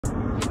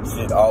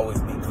should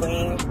always be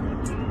clean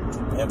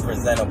and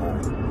presentable.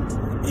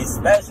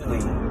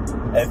 Especially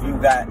if you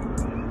got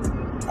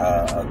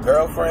a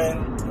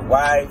girlfriend, a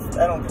wife,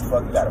 I don't give a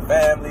fuck, you got a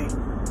family.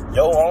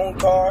 Your own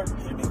car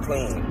should be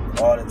clean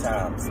all the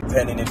time.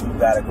 Depending if you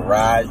got a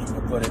garage, you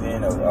can put it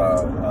in a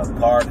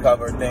car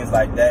cover, things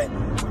like that.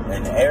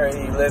 And the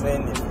area you live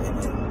in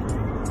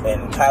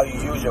and how you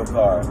use your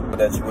car.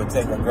 That you would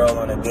take a girl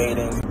on a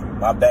dating.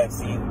 My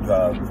backseat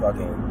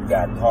fucking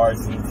got car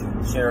seats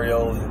and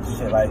Cheerios and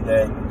shit like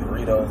that, and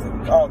Doritos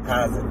and all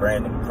kinds of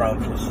random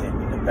crumbs and shit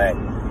in the back.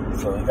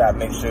 So you gotta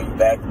make sure you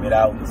vacuum it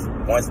out.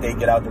 Once they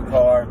get out the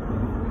car,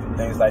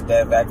 things like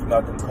that, vacuum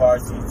out the car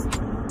seats,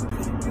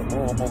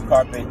 removable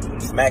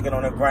carpet, smack it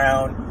on the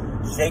ground,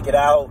 shake it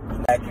out,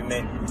 vacuum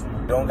it.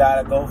 You don't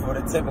gotta go for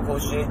the typical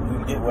shit. You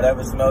can get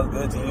whatever smells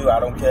good to you.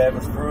 I don't care if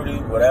it's fruity,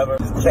 whatever.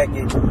 Just check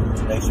it.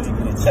 Make sure you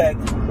get it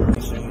checked.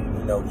 Make sure you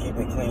keep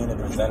it clean and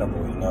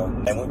presentable,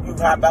 And when you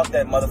hop out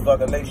that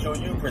motherfucker, make sure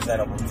you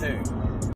presentable too.